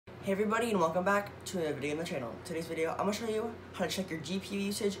Hey everybody, and welcome back to another video on the channel. Today's video, I'm going to show you how to check your GPU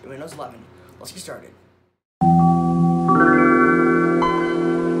usage in Windows 11. Let's get started.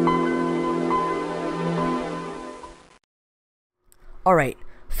 Alright,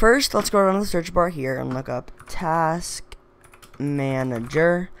 first let's go around the search bar here and look up Task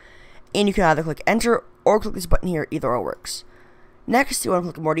Manager. And you can either click Enter or click this button here, either or works. Next, you want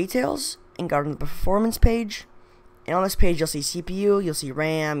to click More Details and go to the Performance page. And on this page, you'll see CPU, you'll see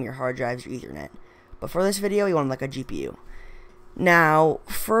RAM, your hard drives, your Ethernet. But for this video, you want like a GPU. Now,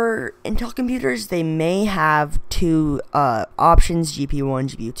 for Intel computers, they may have two options, GPU 1,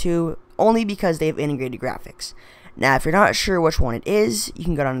 GPU 2, only because they have integrated graphics. Now, if you're not sure which one it is, you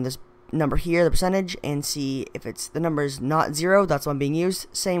can go down to this number here, the percentage, and see if it's the number is not 0, that's the one being used.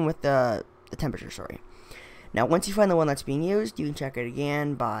 Same with the temperature, sorry. Now, once you find the one that's being used, you can check it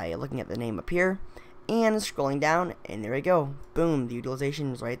again by looking at the name up here and scrolling down, and there we go. Boom, the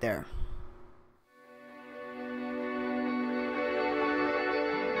utilization is right there.